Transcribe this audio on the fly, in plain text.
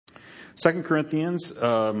2 Corinthians,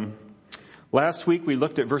 last week we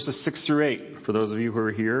looked at verses 6 through 8, for those of you who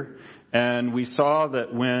are here. And we saw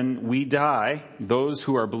that when we die, those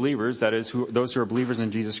who are believers, that is, those who are believers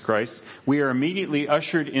in Jesus Christ, we are immediately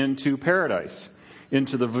ushered into paradise,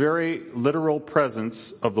 into the very literal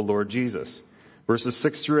presence of the Lord Jesus. Verses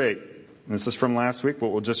 6 through 8. And this is from last week, but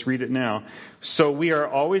we'll just read it now. So we are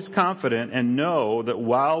always confident and know that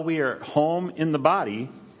while we are home in the body,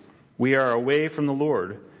 we are away from the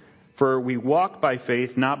Lord. For we walk by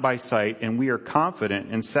faith, not by sight, and we are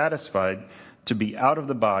confident and satisfied to be out of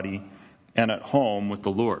the body and at home with the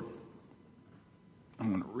Lord. I'm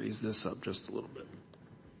going to raise this up just a little bit.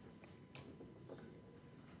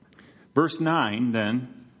 Verse 9,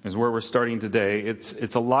 then, is where we're starting today.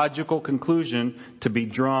 It's a logical conclusion to be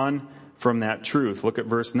drawn from that truth. Look at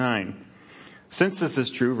verse 9. Since this is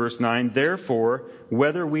true, verse 9, therefore,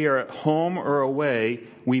 whether we are at home or away,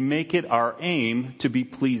 we make it our aim to be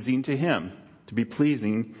pleasing to Him, to be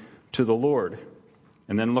pleasing to the Lord.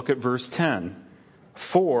 And then look at verse 10.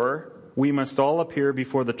 For we must all appear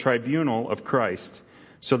before the tribunal of Christ,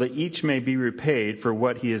 so that each may be repaid for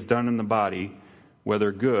what he has done in the body,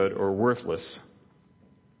 whether good or worthless.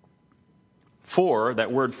 For,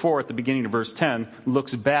 that word for at the beginning of verse 10,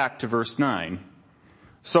 looks back to verse 9.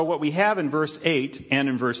 So what we have in verse 8 and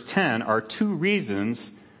in verse 10 are two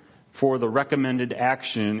reasons for the recommended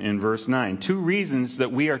action in verse 9. Two reasons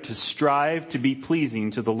that we are to strive to be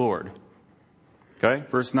pleasing to the Lord. Okay,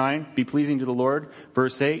 verse 9, be pleasing to the Lord.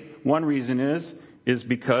 Verse 8, one reason is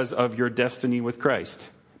because of your destiny with Christ.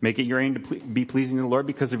 Make it your aim to be pleasing to the Lord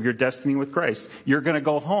because of your destiny with Christ. You're going to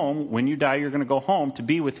go home, when you die, you're going to go home to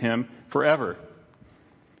be with Him forever.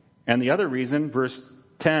 And the other reason, verse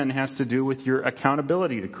 10, has to do with your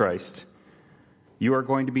accountability to Christ. You are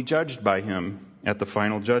going to be judged by Him at the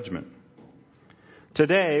final judgment.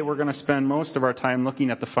 Today, we're going to spend most of our time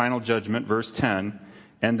looking at the final judgment, verse 10,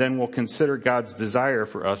 and then we'll consider God's desire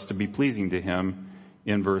for us to be pleasing to Him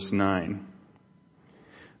in verse 9.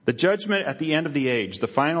 The judgment at the end of the age, the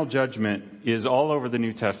final judgment, is all over the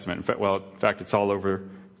New Testament. In fact, it's all over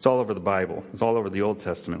the Bible. It's all over the Old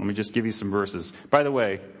Testament. Let me just give you some verses. By the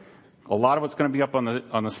way, a lot of what's going to be up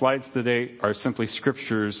on the slides today are simply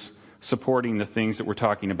scriptures supporting the things that we're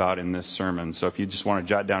talking about in this sermon. So if you just want to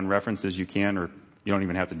jot down references, you can, or you don't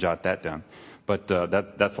even have to jot that down. But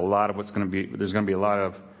that's a lot of what's going to be. There's going to be a lot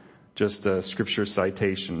of just scripture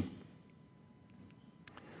citation.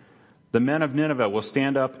 The men of Nineveh will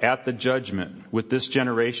stand up at the judgment with this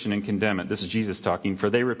generation and condemn it. This is Jesus talking. For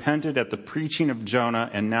they repented at the preaching of Jonah,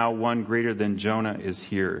 and now one greater than Jonah is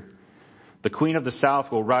here. The queen of the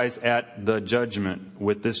south will rise at the judgment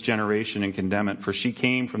with this generation and condemn it. For she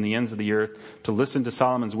came from the ends of the earth to listen to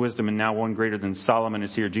Solomon's wisdom, and now one greater than Solomon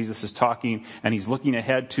is here. Jesus is talking, and He's looking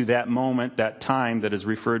ahead to that moment, that time that is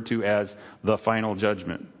referred to as the final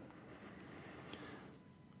judgment.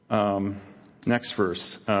 Next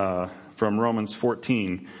verse, from Romans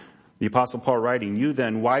 14. The Apostle Paul writing, you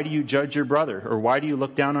then, why do you judge your brother? Or why do you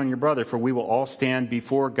look down on your brother? For we will all stand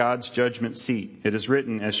before God's judgment seat. It is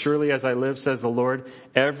written, as surely as I live, says the Lord,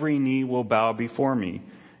 every knee will bow before me.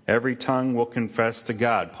 Every tongue will confess to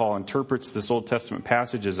God. Paul interprets this Old Testament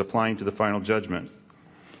passage as applying to the final judgment.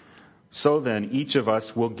 So then, each of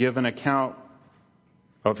us will give an account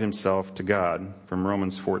of himself to God, from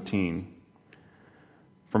Romans 14.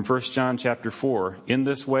 From 1 John chapter 4, in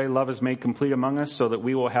this way love is made complete among us so that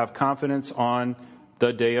we will have confidence on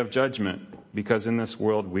the day of judgment, because in this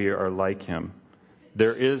world we are like Him.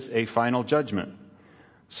 There is a final judgment.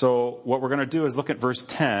 So what we're going to do is look at verse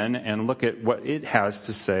 10 and look at what it has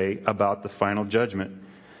to say about the final judgment.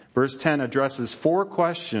 Verse 10 addresses 4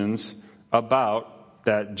 questions about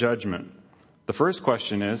that judgment. The first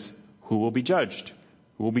question is, who will be judged?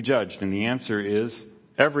 Who will be judged? And the answer is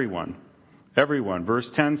everyone. Everyone.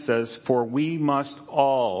 Verse 10 says, for we must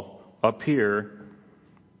all appear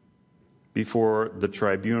before the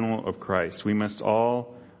tribunal of Christ. We must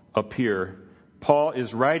all appear. Paul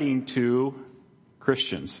is writing to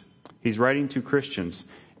Christians. He's writing to Christians.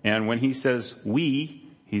 And when he says we,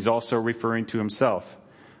 he's also referring to himself.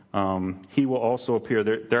 He will also appear.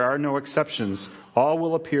 There are no exceptions. All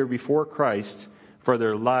will appear before Christ for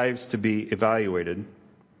their lives to be evaluated.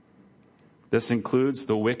 This includes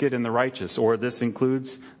the wicked and the righteous, or this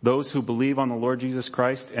includes those who believe on the Lord Jesus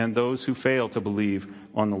Christ and those who fail to believe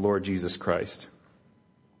on the Lord Jesus Christ.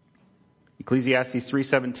 Ecclesiastes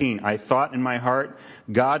 3:17, I thought in my heart,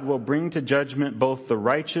 God will bring to judgment both the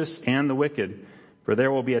righteous and the wicked, for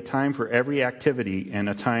there will be a time for every activity and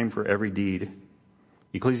a time for every deed.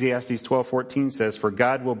 Ecclesiastes 12:14 says, for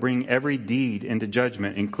God will bring every deed into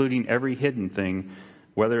judgment, including every hidden thing,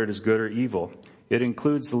 whether it is good or evil. It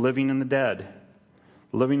includes the living and the dead.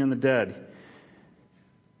 Living and the dead.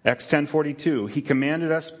 Acts 10:42, he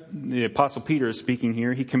commanded us, the Apostle Peter is speaking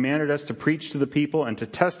here, he commanded us to preach to the people and to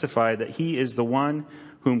testify that he is the one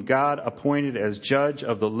whom God appointed as judge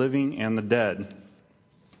of the living and the dead.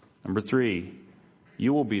 Number 3,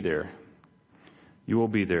 you will be there. You will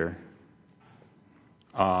be there.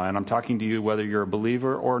 And I'm talking to you whether you're a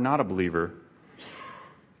believer or not a believer.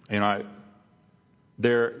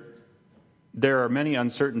 There are many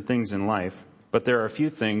uncertain things in life, but there are a few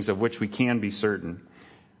things of which we can be certain.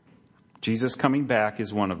 Jesus coming back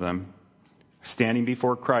is one of them. Standing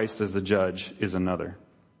before Christ as the judge is another.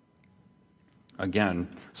 Again,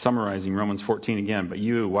 summarizing Romans 14 again. But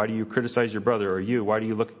you, why do you criticize your brother? Or you, why do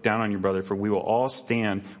you look down on your brother? For we will all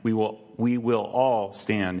stand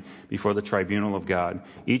before the tribunal of God.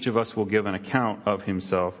 Each of us will give an account of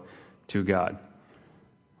himself to God.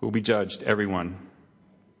 Who will be judged? Everyone.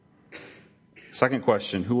 Second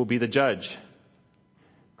question, who will be the judge?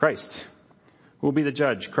 Christ. Who will be the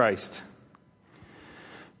judge? Christ.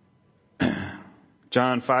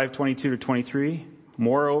 John 5:22-23.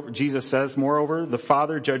 Moreover, Jesus says, moreover, the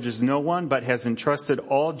Father judges no one, but has entrusted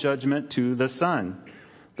all judgment to the Son,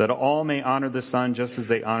 that all may honor the Son just as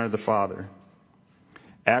they honor the Father.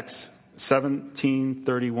 Acts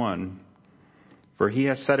 17:31. For he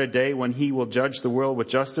has set a day when he will judge the world with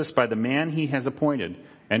justice by the man he has appointed.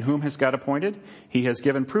 And whom has God appointed? He has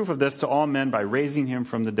given proof of this to all men by raising him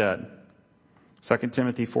from the dead. 2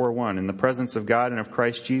 Timothy 4:1, in the presence of God and of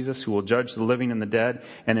Christ Jesus, who will judge the living and the dead,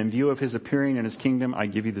 and in view of his appearing in his kingdom, I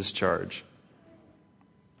give you this charge.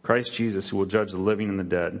 Christ Jesus, who will judge the living and the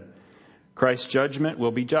dead. Christ's judgment will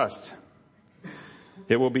be just.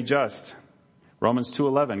 It will be just. Romans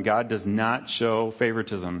 2:11, God does not show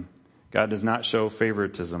favoritism. God does not show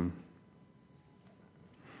favoritism.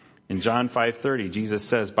 In John 5:30, Jesus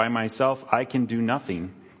says, by myself I can do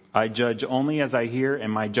nothing. I judge only as I hear,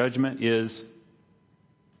 and my judgment is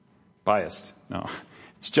biased. No,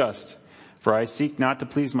 it's just. For I seek not to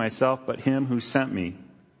please myself, but him who sent me.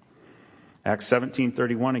 Acts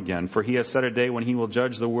 17:31 again. For he has set a day when he will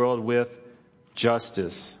judge the world with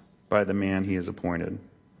justice by the man he has appointed.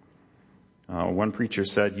 One preacher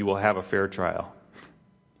said, you will have a fair trial.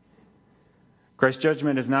 Christ's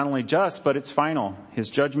judgment is not only just, but it's final. His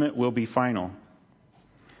judgment will be final.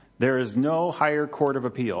 There is no higher court of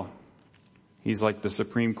appeal. He's like the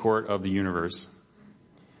Supreme Court of the universe.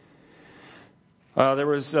 There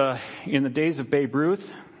was, in the days of Babe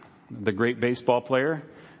Ruth, the great baseball player,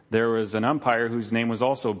 there was an umpire whose name was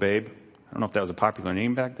also Babe. I don't know if that was a popular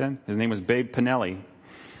name back then. His name was Babe Pinelli.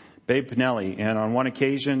 Babe Pinelli. And on one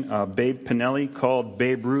occasion, Babe Pinelli called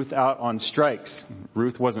Babe Ruth out on strikes.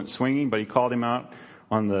 Ruth wasn't swinging, but he called him out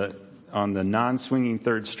on the non-swinging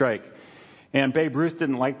third strike. And Babe Ruth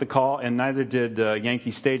didn't like the call, and neither did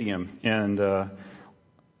Yankee Stadium. And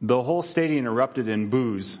the whole stadium erupted in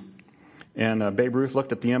boos. And Babe Ruth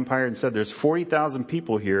looked at the umpire and said, there's 40,000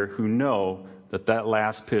 people here who know that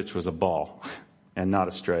last pitch was a ball and not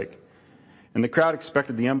a strike. And the crowd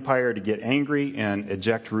expected the umpire to get angry and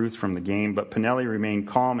eject Ruth from the game, but Pinelli remained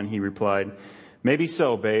calm and he replied, maybe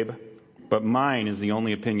so, Babe, but mine is the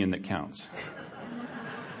only opinion that counts.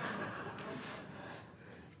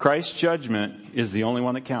 Christ's judgment is the only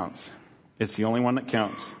one that counts. It's the only one that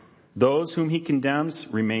counts. Those whom he condemns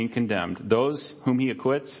remain condemned. Those whom he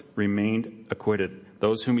acquits remain acquitted.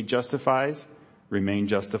 Those whom he justifies remain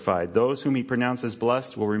justified. Those whom he pronounces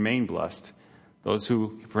blessed will remain blessed. Those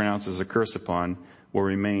who he pronounces a curse upon will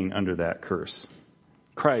remain under that curse.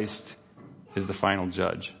 Christ is the final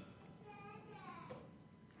judge.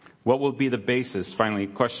 What will be the basis?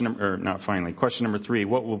 Question number 3.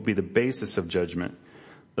 What will be the basis of judgment?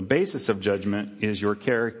 The basis of judgment is your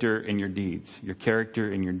character and your deeds. Your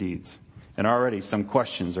character and your deeds. And already some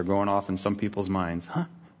questions are going off in some people's minds. Huh?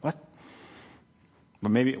 What?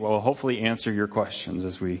 But we'll hopefully answer your questions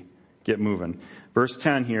as we get moving. Verse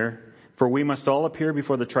 10 here. For we must all appear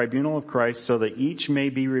before the tribunal of Christ so that each may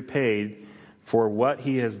be repaid for what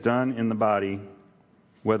he has done in the body,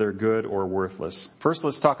 whether good or worthless. First,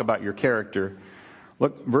 let's talk about your character.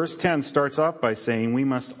 Look, verse 10 starts off by saying we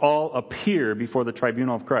must all appear before the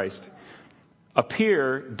tribunal of Christ.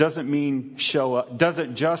 Appear doesn't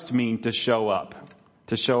just mean to show up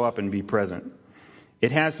and be present.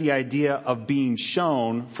 It has the idea of being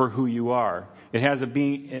shown for who you are. It has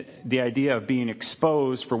the idea of being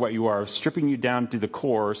exposed for what you are, stripping you down to the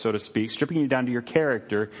core, so to speak, stripping you down to your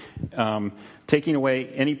character, taking away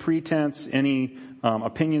any pretense, any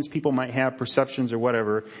opinions people might have, perceptions or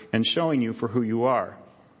whatever, and showing you for who you are.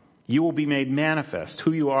 You will be made manifest.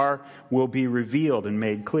 Who you are will be revealed and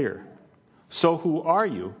made clear. So who are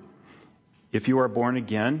you? If you are born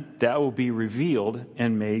again, that will be revealed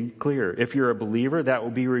and made clear. If you're a believer, that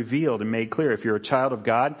will be revealed and made clear. If you're a child of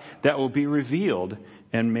God, that will be revealed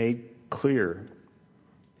and made clear.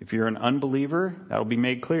 If you're an unbeliever, that will be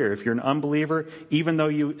made clear. If you're an unbeliever, even though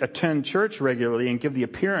you attend church regularly and give the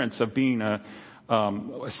appearance of being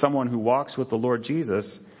someone who walks with the Lord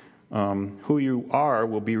Jesus, who you are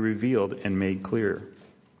will be revealed and made clear.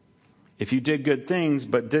 If you did good things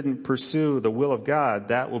but didn't pursue the will of God,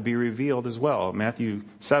 that will be revealed as well. Matthew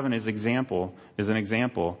 7 is an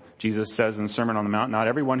example. Jesus says in the Sermon on the Mount, not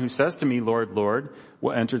everyone who says to me, Lord, Lord,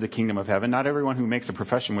 will enter the kingdom of heaven. Not everyone who makes a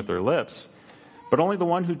profession with their lips, but only the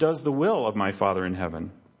one who does the will of my Father in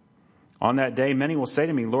heaven. On that day, many will say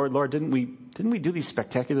to me, Lord, Lord, didn't we do these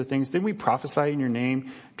spectacular things? Didn't we prophesy in your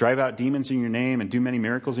name, drive out demons in your name, and do many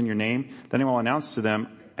miracles in your name? Then I will announce to them,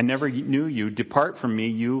 I never knew you. Depart from me,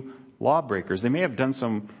 you lawbreakers. They may have done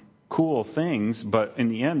some cool things, but in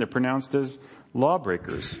the end, they're pronounced as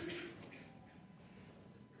lawbreakers.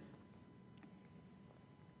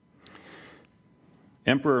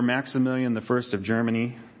 Emperor Maximilian I of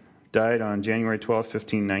Germany died on January 12,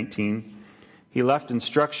 1519. He left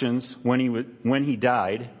instructions when he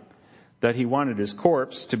died that he wanted his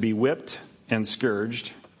corpse to be whipped and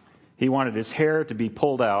scourged. He wanted his hair to be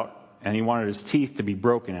pulled out, and he wanted his teeth to be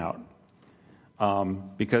broken out.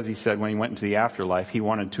 Because he said when he went into the afterlife, he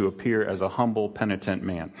wanted to appear as a humble, penitent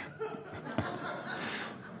man.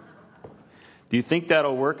 Do you think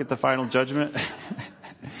that'll work at the final judgment?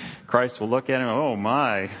 Christ will look at him, oh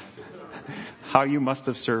my, how you must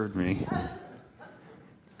have served me.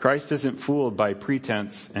 Christ isn't fooled by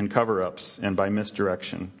pretense and cover-ups and by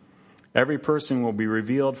misdirection. Every person will be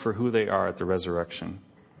revealed for who they are at the resurrection.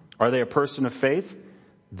 Are they a person of faith?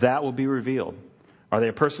 That will be revealed. Are they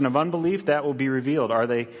a person of unbelief? That will be revealed. Are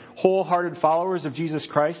they wholehearted followers of Jesus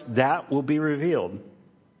Christ? That will be revealed.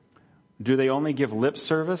 Do they only give lip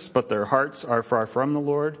service, but their hearts are far from the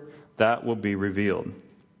Lord? That will be revealed.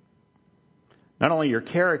 Not only your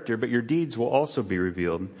character, but your deeds will also be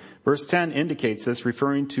revealed. Verse 10 indicates this,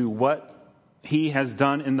 referring to what he has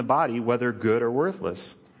done in the body, whether good or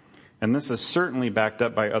worthless. And this is certainly backed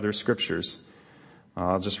up by other scriptures.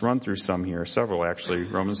 I'll just run through some here, several actually.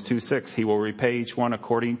 Romans 2:6, he will repay each one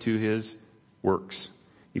according to his works.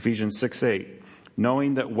 Ephesians 6:8,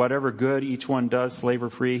 knowing that whatever good each one does, slave or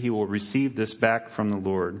free, he will receive this back from the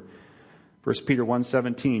Lord. 1 Peter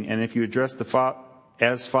 1:17, and if you address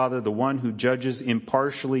as Father, the one who judges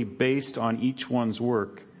impartially based on each one's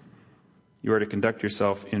work, you are to conduct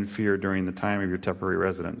yourself in fear during the time of your temporary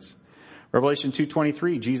residence. Revelation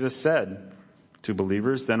 2:23, Jesus said to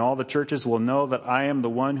believers, then all the churches will know that I am the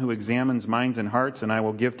one who examines minds and hearts, and I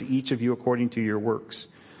will give to each of you according to your works.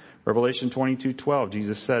 Revelation 22:12,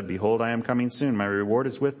 Jesus said, behold, I am coming soon. My reward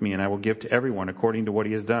is with me, and I will give to everyone according to what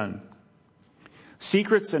he has done.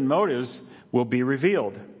 Secrets and motives will be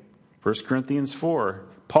revealed. 1 Corinthians 4,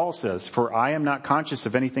 Paul says, for I am not conscious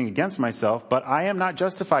of anything against myself, but I am not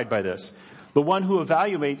justified by this. The one who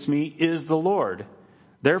evaluates me is the Lord.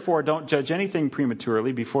 Therefore, don't judge anything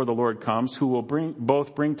prematurely before the Lord comes, who will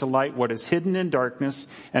both bring to light what is hidden in darkness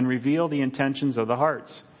and reveal the intentions of the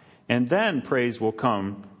hearts. And then praise will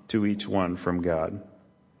come to each one from God.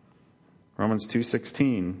 Romans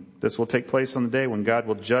 2:16, this will take place on the day when God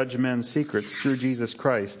will judge men's secrets through Jesus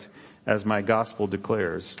Christ, as my gospel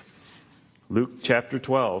declares. Luke chapter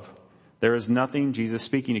 12, there is nothing, Jesus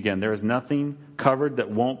speaking again, there is nothing covered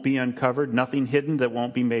that won't be uncovered, nothing hidden that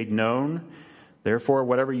won't be made known. Therefore,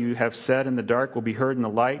 whatever you have said in the dark will be heard in the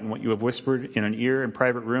light, and what you have whispered in an ear in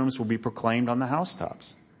private rooms will be proclaimed on the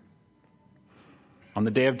housetops. On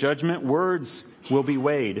the day of judgment, words will be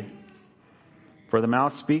weighed. For the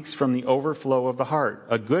mouth speaks from the overflow of the heart.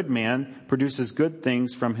 A good man produces good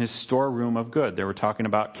things from his storeroom of good. They were talking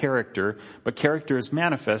about character, but character is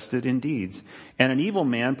manifested in deeds. And an evil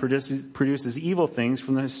man produces evil things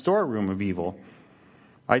from the storeroom of evil.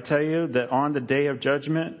 I tell you that on the day of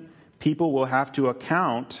judgment, people will have to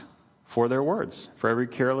account for their words, for every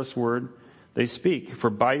careless word they speak. For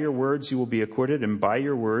by your words you will be acquitted, and by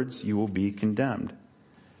your words you will be condemned.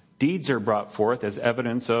 Deeds are brought forth as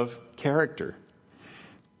evidence of character.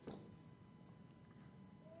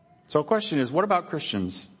 So the question is, what about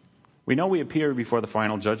Christians? We know we appear before the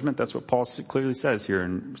final judgment. That's what Paul clearly says here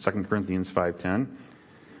in 2 Corinthians 5:10.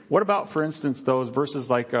 What about, for instance, those verses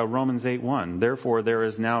like Romans 8:1? Therefore, there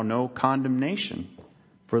is now no condemnation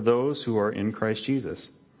for those who are in Christ Jesus.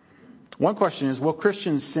 One question is, will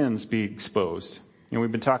Christian sins be exposed? We've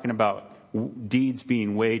been talking about deeds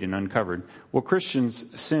being weighed and uncovered. Will Christians'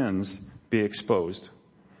 sins be exposed?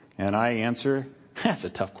 And I answer, that's a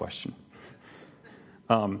tough question.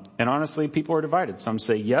 And honestly, people are divided. Some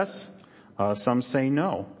say yes, Some say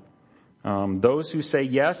no. Those who say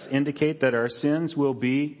yes indicate that our sins will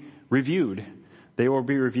be reviewed. They will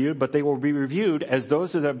be reviewed, but they will be reviewed as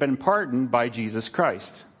those that have been pardoned by Jesus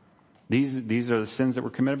Christ. These are the sins that were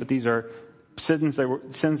committed, but these are sins that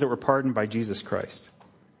were pardoned by Jesus Christ.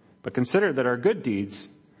 But consider that our good deeds,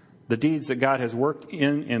 the deeds that God has worked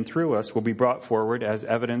in and through us, will be brought forward as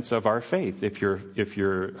evidence of our faith if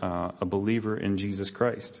you're a believer in Jesus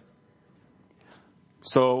Christ.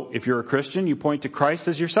 So if you're a Christian, you point to Christ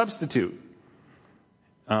as your substitute.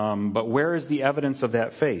 But where is the evidence of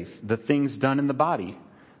that faith? The things done in the body.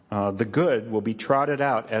 The good will be trotted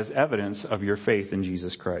out as evidence of your faith in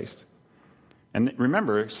Jesus Christ. And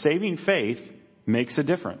remember, saving faith makes a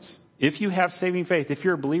difference. If you have saving faith, if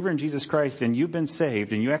you're a believer in Jesus Christ and you've been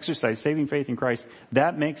saved and you exercise saving faith in Christ,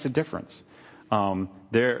 that makes a difference.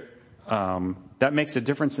 That makes a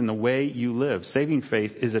difference in the way you live. Saving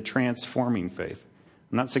faith is a transforming faith.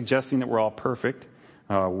 I'm not suggesting that we're all perfect.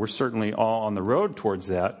 We're certainly all on the road towards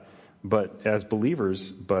that, but as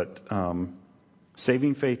believers,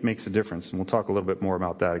 saving faith makes a difference, and we'll talk a little bit more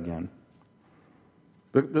about that again.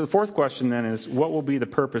 The fourth question then is, what will be the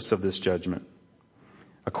purpose of this judgment?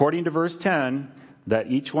 According to verse 10,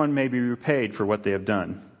 that each one may be repaid for what they have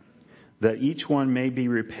done. That each one may be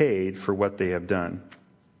repaid for what they have done.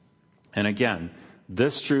 And again,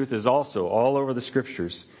 this truth is also all over the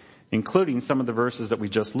scriptures, including some of the verses that we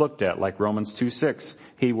just looked at, like Romans 2:6.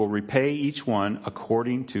 He will repay each one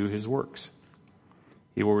according to his works.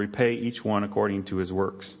 He will repay each one according to his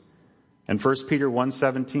works. And 1 Peter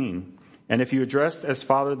 1:17. And if you address as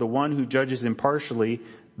Father the one who judges impartially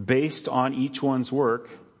based on each one's work,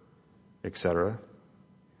 etc.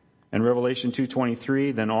 And Revelation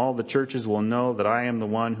 2:23, then all the churches will know that I am the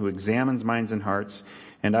one who examines minds and hearts,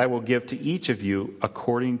 and I will give to each of you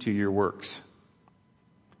according to your works.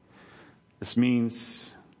 This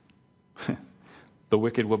means the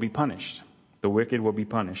wicked will be punished. The wicked will be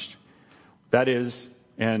punished. That is,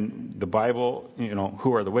 and the Bible,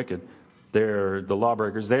 who are the wicked? They're the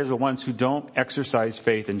lawbreakers. They're the ones who don't exercise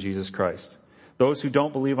faith in Jesus Christ. Those who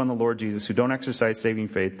don't believe on the Lord Jesus, who don't exercise saving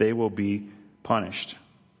faith, they will be punished.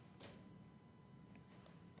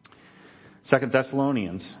 2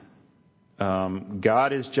 Thessalonians.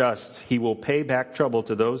 God is just. He will pay back trouble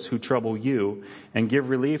to those who trouble you and give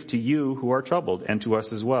relief to you who are troubled, and to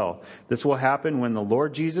us as well. This will happen when the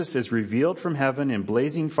Lord Jesus is revealed from heaven in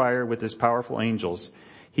blazing fire with his powerful angels.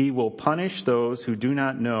 He will punish those who do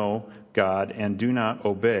not know God and do not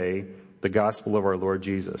obey the gospel of our Lord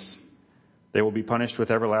Jesus. They will be punished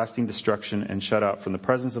with everlasting destruction and shut out from the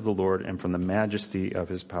presence of the Lord and from the majesty of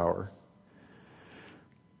his power.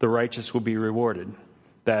 The righteous will be rewarded.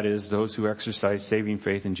 That is, those who exercise saving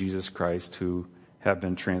faith in Jesus Christ, who have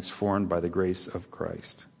been transformed by the grace of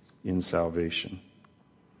Christ in salvation.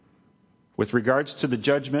 With regards to the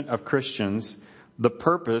judgment of Christians, the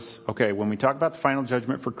purpose, when we talk about the final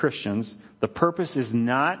judgment for Christians, the purpose is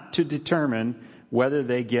not to determine whether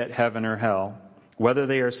they get heaven or hell, whether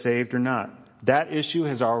they are saved or not. That issue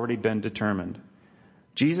has already been determined.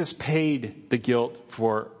 Jesus paid off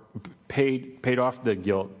the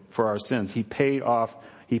guilt for our sins. He paid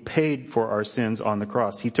for our sins on the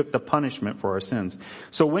cross. He took the punishment for our sins.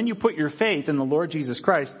 So when you put your faith in the Lord Jesus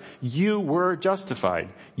Christ, you were justified.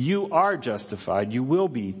 You are justified. You will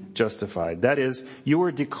be justified. That is, you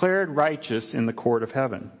were declared righteous in the court of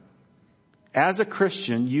heaven. As a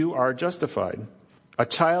Christian, you are justified. A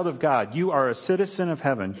child of God. You are a citizen of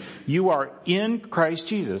heaven. You are in Christ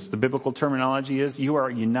Jesus. The biblical terminology is you are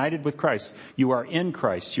united with Christ. You are in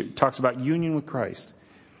Christ. It talks about union with Christ.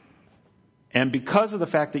 And because of the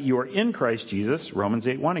fact that you are in Christ Jesus, Romans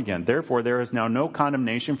 8:1 again, therefore there is now no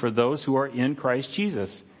condemnation for those who are in Christ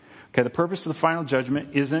Jesus. Okay, the purpose of the final judgment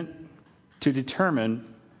isn't to determine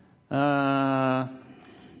heaven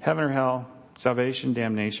or hell, salvation,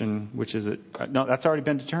 damnation, which is it? No, that's already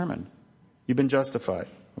been determined. You've been justified.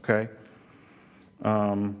 Okay.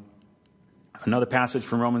 Another passage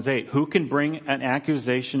from Romans 8. Who can bring an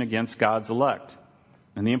accusation against God's elect?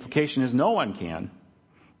 And the implication is no one can.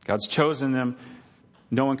 God's chosen them.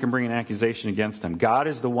 No one can bring an accusation against them. God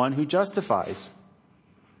is the one who justifies.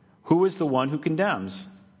 Who is the one who condemns?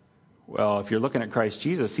 Well, if you're looking at Christ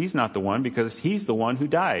Jesus, he's not the one, because he's the one who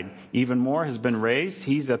died. Even more has been raised.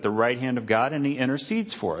 He's at the right hand of God and he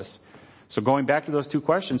intercedes for us. So going back to those two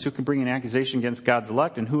questions, who can bring an accusation against God's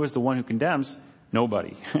elect and who is the one who condemns?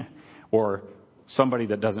 Nobody. Or somebody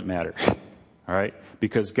that doesn't matter. All right?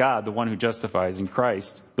 Because God, the one who justifies, and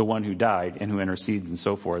Christ, the one who died and who intercedes and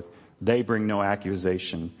so forth, they bring no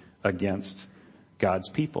accusation against God's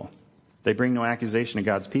people. They bring no accusation to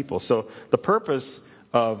God's people. So the purpose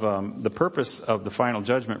of the purpose of the final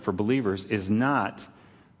judgment for believers is not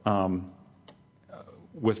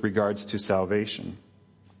with regards to salvation.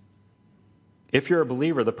 If you're a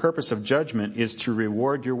believer, the purpose of judgment is to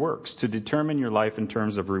reward your works, to determine your life in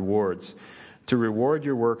terms of rewards, to reward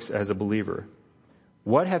your works as a believer.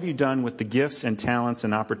 What have you done with the gifts and talents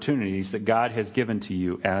and opportunities that God has given to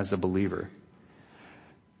you as a believer?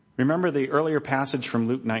 Remember the earlier passage from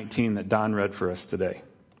Luke 19 that Don read for us today.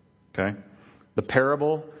 Okay? The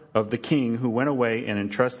parable of the king who went away and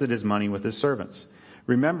entrusted his money with his servants.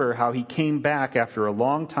 Remember how he came back after a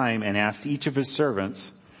long time and asked each of his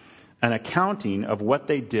servants an accounting of what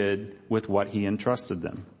they did with what he entrusted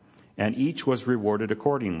them. And each was rewarded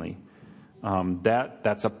accordingly.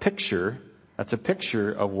 That's a picture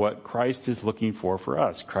of what Christ is looking for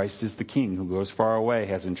us. Christ is the king who goes far away,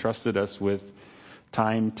 has entrusted us with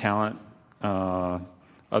time, talent,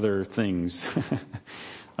 other things,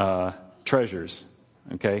 treasures.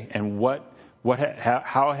 Okay? And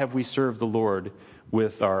how have we served the Lord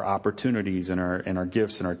with our opportunities and our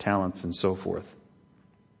gifts and our talents and so forth?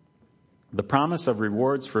 The promise of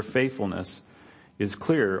rewards for faithfulness is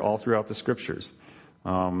clear all throughout the scriptures.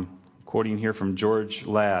 Quoting here from George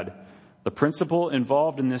Ladd, the principle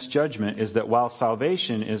involved in this judgment is that while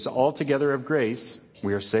salvation is altogether of grace,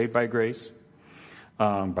 we are saved by grace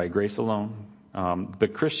alone, the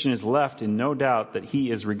Christian is left in no doubt that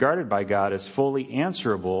he is regarded by God as fully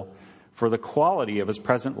answerable for the quality of his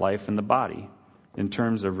present life in the body in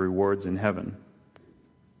terms of rewards in heaven.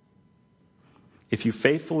 If you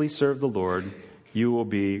faithfully serve the Lord, you will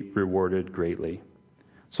be rewarded greatly.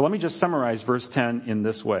 So let me just summarize verse 10 in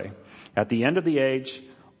this way. At the end of the age,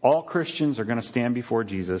 all Christians are going to stand before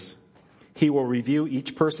Jesus. He will review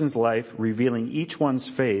each person's life, revealing each one's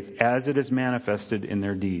faith as it is manifested in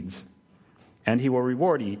their deeds. And he will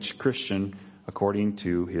reward each Christian according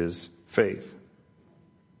to his faith.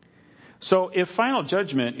 So if final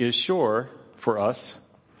judgment is sure for us,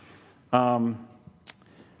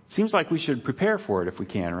 seems like we should prepare for it if we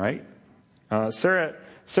can, right? Sarah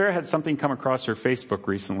had something come across her Facebook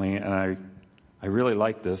recently, and I really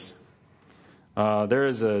like this. There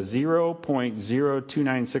is a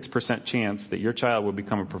 0.0296% chance that your child will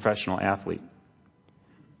become a professional athlete.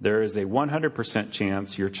 There is a 100%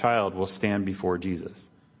 chance your child will stand before Jesus.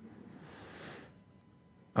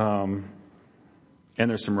 And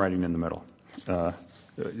there's some writing in the middle.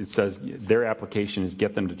 It says their application is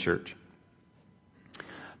get them to church.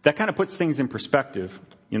 That kind of puts things in perspective,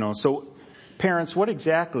 So, parents, what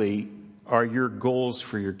exactly are your goals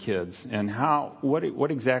for your kids, and what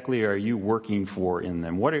exactly are you working for in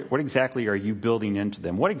them? What exactly are you building into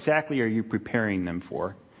them? What exactly are you preparing them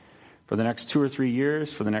for the next 2 or 3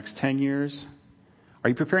 years, for the next 10 years? Are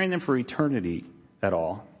you preparing them for eternity at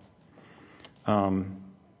all?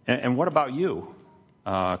 And what about you?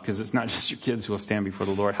 Because it's not just your kids who will stand before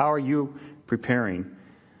the Lord. How are you preparing?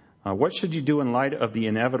 What should you do in light of the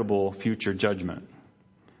inevitable future judgment?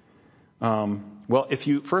 Well,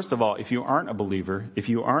 first of all, if you aren't a believer, if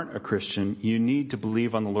you aren't a Christian, you need to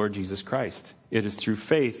believe on the Lord Jesus Christ. It is through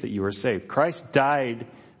faith that you are saved. Christ died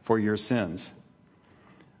for your sins.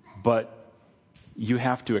 But you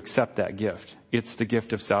have to accept that gift. It's the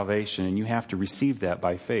gift of salvation, and you have to receive that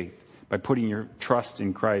by faith, by putting your trust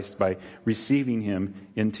in Christ, by receiving him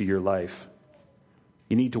into your life.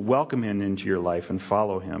 You need to welcome him into your life and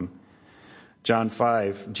follow him. John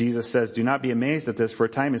 5, Jesus says, "Do not be amazed at this, for a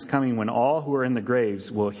time is coming when all who are in the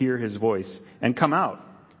graves will hear his voice and come out.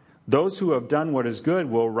 Those who have done what is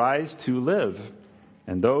good will rise to live,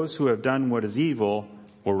 and those who have done what is evil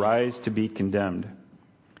will rise to be condemned."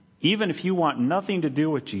 Even if you want nothing to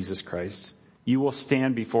do with Jesus Christ, you will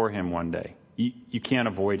stand before him one day. You can't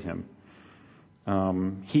avoid him.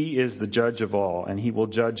 He is the judge of all, and he will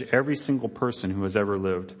judge every single person who has ever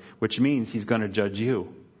lived, which means he's going to judge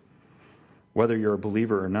you, whether you're a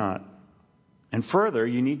believer or not. And further,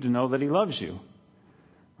 you need to know that he loves you.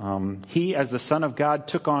 He, as the Son of God,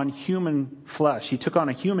 took on human flesh. He took on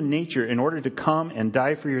a human nature in order to come and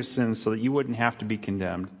die for your sins so that you wouldn't have to be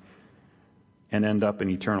condemned and end up in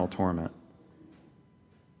eternal torment.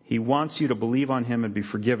 He wants you to believe on him and be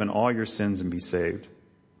forgiven all your sins and be saved.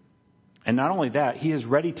 And not only that, he is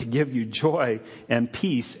ready to give you joy and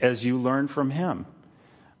peace as you learn from him.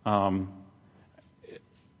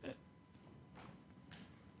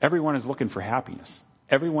 Everyone is looking for happiness.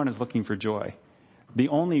 Everyone is looking for joy. The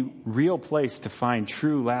only real place to find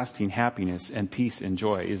true, lasting happiness and peace and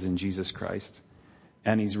joy is in Jesus Christ.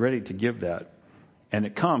 And he's ready to give that. And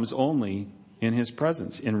it comes only in his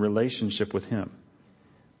presence, in relationship with him.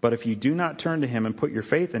 But if you do not turn to him and put your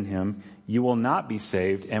faith in him, you will not be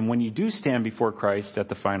saved. And when you do stand before Christ at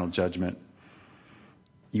the final judgment,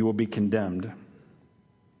 you will be condemned.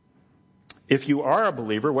 If you are a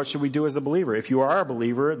believer, what should we do as a believer? If you are a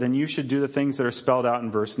believer, then you should do the things that are spelled out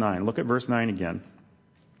in verse 9. Look at verse 9 again.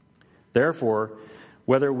 Therefore,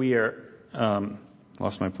 whether we are,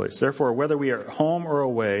 Therefore, whether we are at home or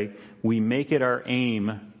away, we make it our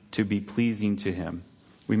aim to be pleasing to Him.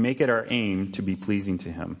 We make it our aim to be pleasing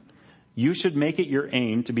to Him. You should make it your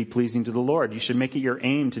aim to be pleasing to the Lord. You should make it your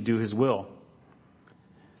aim to do His will.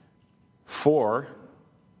 For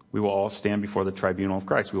we will all stand before the tribunal of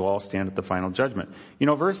Christ. We will all stand at the final judgment.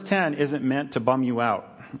 Verse 10 isn't meant to bum you out.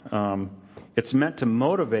 It's meant to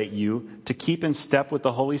motivate you to keep in step with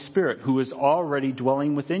the Holy Spirit, who is already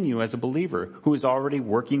dwelling within you as a believer, who is already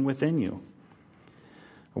working within you.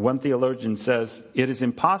 One theologian says, it is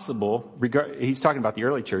impossible, he's talking about the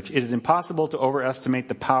early church, it is impossible to overestimate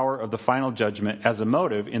the power of the final judgment as a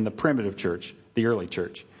motive in the primitive church, the early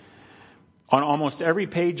church. On almost every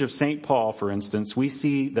page of St. Paul, for instance, we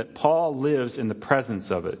see that Paul lives in the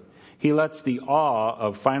presence of it. He lets the awe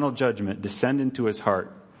of final judgment descend into his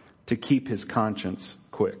heart to keep his conscience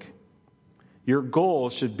quick. Your goal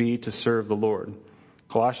should be to serve the Lord.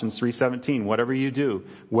 Colossians 3:17, whatever you do,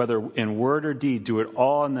 whether in word or deed, do it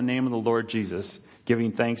all in the name of the Lord Jesus,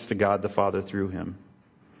 giving thanks to God the Father through Him.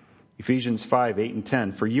 Ephesians 5:8 and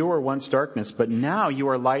 10, for you were once darkness, but now you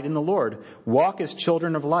are light in the Lord. Walk as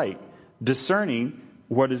children of light, discerning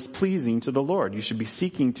what is pleasing to the Lord. You should be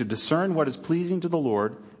seeking to discern what is pleasing to the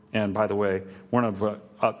Lord. And by the way,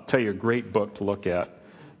 I'll tell you a great book to look at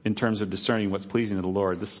in terms of discerning what's pleasing to the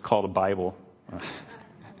Lord. This is called a Bible.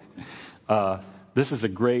 This is a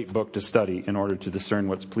great book to study in order to discern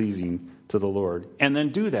what's pleasing to the Lord. And then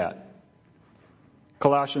do that.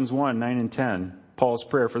 Colossians 1:9 and 10, Paul's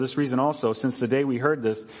prayer. For this reason also, since the day we heard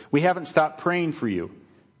this, we haven't stopped praying for you.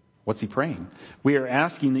 What's he praying? We are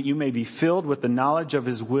asking that you may be filled with the knowledge of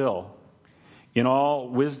His will in all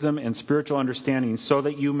wisdom and spiritual understanding, so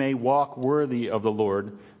that you may walk worthy of the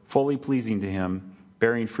Lord, fully pleasing to Him,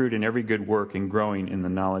 bearing fruit in every good work and growing in the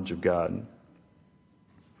knowledge of God.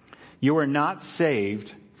 You are not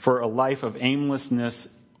saved for a life of aimlessness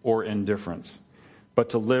or indifference,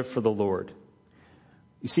 but to live for the Lord.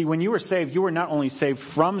 You see, when you were saved, you were not only saved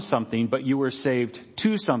from something, but you were saved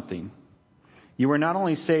to something. You were not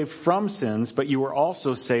only saved from sins, but you were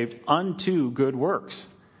also saved unto good works.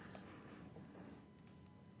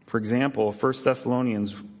 For example, 1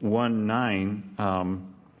 Thessalonians 1:9,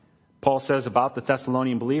 Paul says about the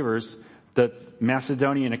Thessalonian believers that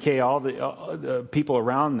Macedonia and Achaia, all the people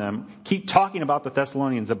around them, keep talking about the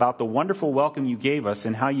Thessalonians, about the wonderful welcome you gave us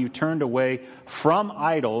and how you turned away from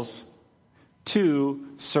idols to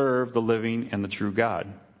serve the living and the true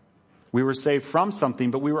God. We were saved from something,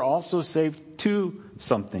 but we were also saved to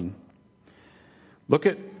something. Look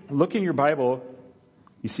in your Bible.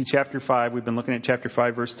 You see chapter 5. We've been looking at chapter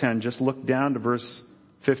 5, verse 10. Just look down to verse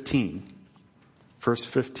 15. Verse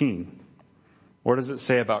 15. What does it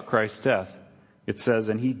say about Christ's death? It says,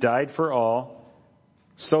 and He died for all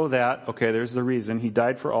so that, there's the reason. He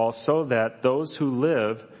died for all so that those who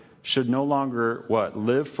live should no longer,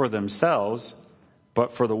 live for themselves,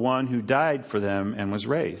 but for the one who died for them and was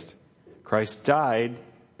raised. Christ died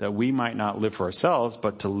that we might not live for ourselves,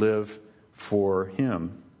 but to live for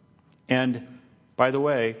Him. And by the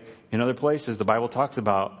way, in other places, the Bible talks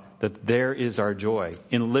about that there is our joy.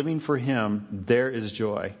 In living for Him, there is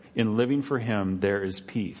joy. In living for Him, there is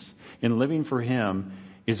peace. In living for Him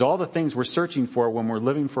is all the things we're searching for when we're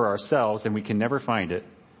living for ourselves and we can never find it.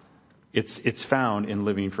 It's found in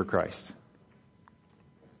living for Christ.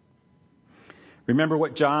 Remember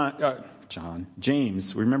what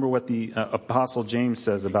James, remember what the Apostle James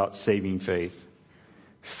says about saving faith.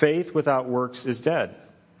 Faith without works is dead.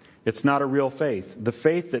 It's not a real faith. The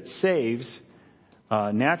faith that saves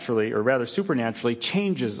naturally, or rather supernaturally,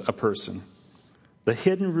 changes a person. The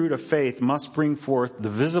hidden root of faith must bring forth the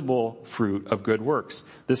visible fruit of good works.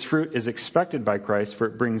 This fruit is expected by Christ, for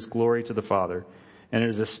it brings glory to the Father. And it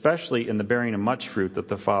is especially in the bearing of much fruit that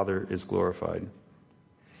the Father is glorified.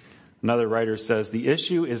 Another writer says, the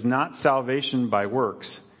issue is not salvation by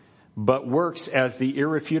works, but works as the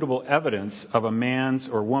irrefutable evidence of a man's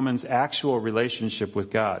or woman's actual relationship with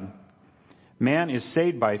God. Man is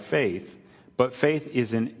saved by faith, but faith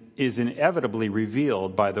is inevitably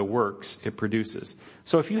revealed by the works it produces.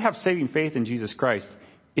 So if you have saving faith in Jesus Christ,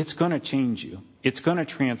 it's going to change you. It's going to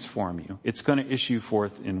transform you. It's going to issue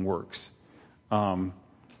forth in works.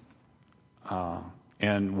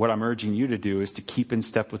 And what I'm urging you to do is to keep in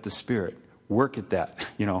step with the Spirit. Work at that,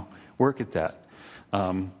 work at that.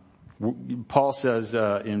 Paul says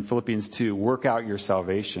in Philippians 2, work out your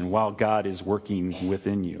salvation while God is working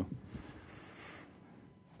within you.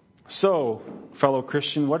 So, fellow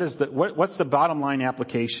Christian, what's the bottom line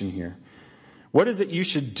application here? What is it you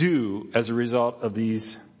should do as a result of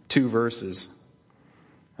these two verses?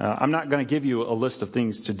 I'm not going to give you a list of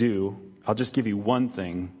things to do. I'll just give you one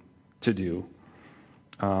thing to do.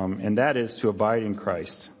 And that is to abide in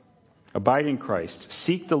Christ. Abide in Christ.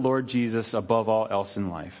 Seek the Lord Jesus above all else in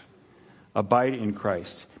life. Abide in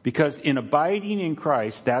Christ. Because in abiding in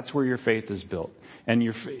Christ, that's where your faith is built.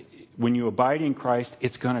 And when you abide in Christ,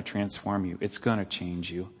 it's going to transform you. It's going to change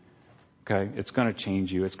you. Okay? It's going to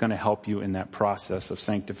change you. It's going to help you in that process of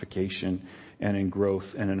sanctification and in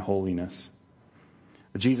growth and in holiness.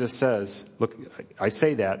 Jesus says, look, I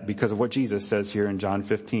say that because of what Jesus says here in John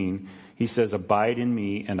 15. He says, abide in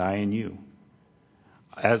me and I in you.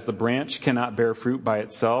 As the branch cannot bear fruit by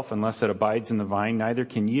itself unless it abides in the vine, neither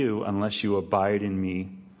can you unless you abide in me.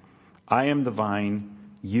 I am the vine,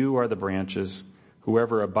 you are the branches.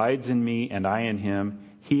 Whoever abides in me and I in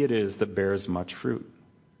him, he it is that bears much fruit.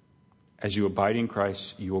 As you abide in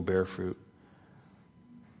Christ, you will bear fruit.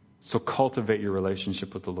 So cultivate your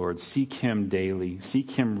relationship with the Lord. Seek him daily.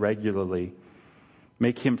 Seek him regularly.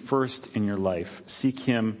 Make him first in your life. Seek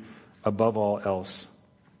him above all else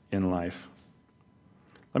in life.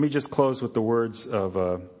 Let me just close with the words of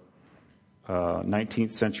a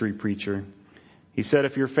 19th century preacher. He said,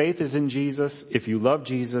 if your faith is in Jesus, if you love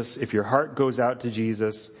Jesus, if your heart goes out to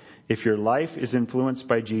Jesus, if your life is influenced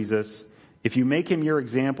by Jesus, if you make him your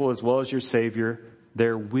example as well as your Savior,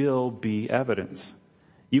 there will be evidence.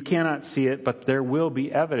 You cannot see it, but there will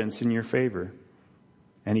be evidence in your favor.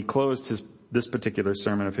 And he closed this particular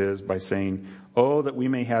sermon of his by saying, oh, that we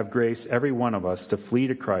may have grace, every one of us, to flee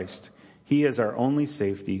to Christ. He is our only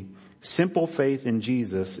safety. Simple faith in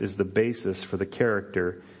Jesus is the basis for the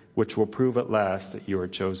character which will prove at last that you are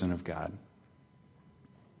chosen of God.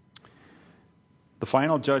 The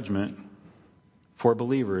final judgment for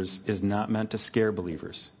believers is not meant to scare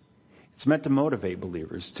believers. It's meant to motivate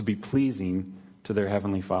believers to be pleasing to their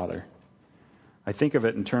Heavenly Father. I think of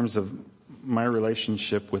it in terms of my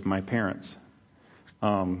relationship with my parents.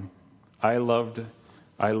 I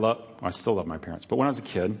still love my parents, but when I was a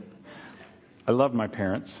kid, I loved my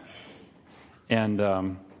parents.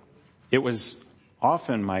 And it was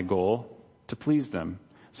often my goal to please them.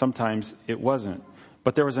 Sometimes it wasn't.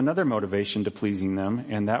 But there was another motivation to pleasing them,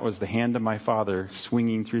 and that was the hand of my father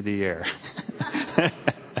swinging through the air.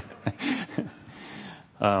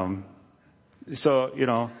 So, you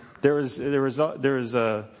know, there was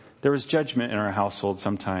judgment in our household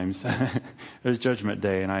sometimes. There was Judgment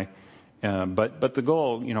Day, and but the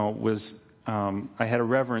goal, you know, was, I had a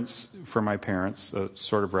reverence for my parents,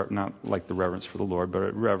 sort of, not like the reverence for the Lord, but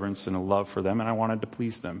a reverence and a love for them, and I wanted to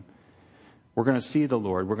please them. We're going to see the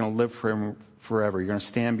Lord. We're going to live for him forever. You're going to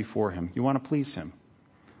stand before him. You want to please him.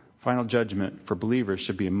 Final judgment for believers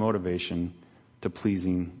should be a motivation to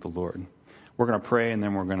pleasing the Lord. We're going to pray, and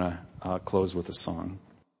then we're going to close with a song.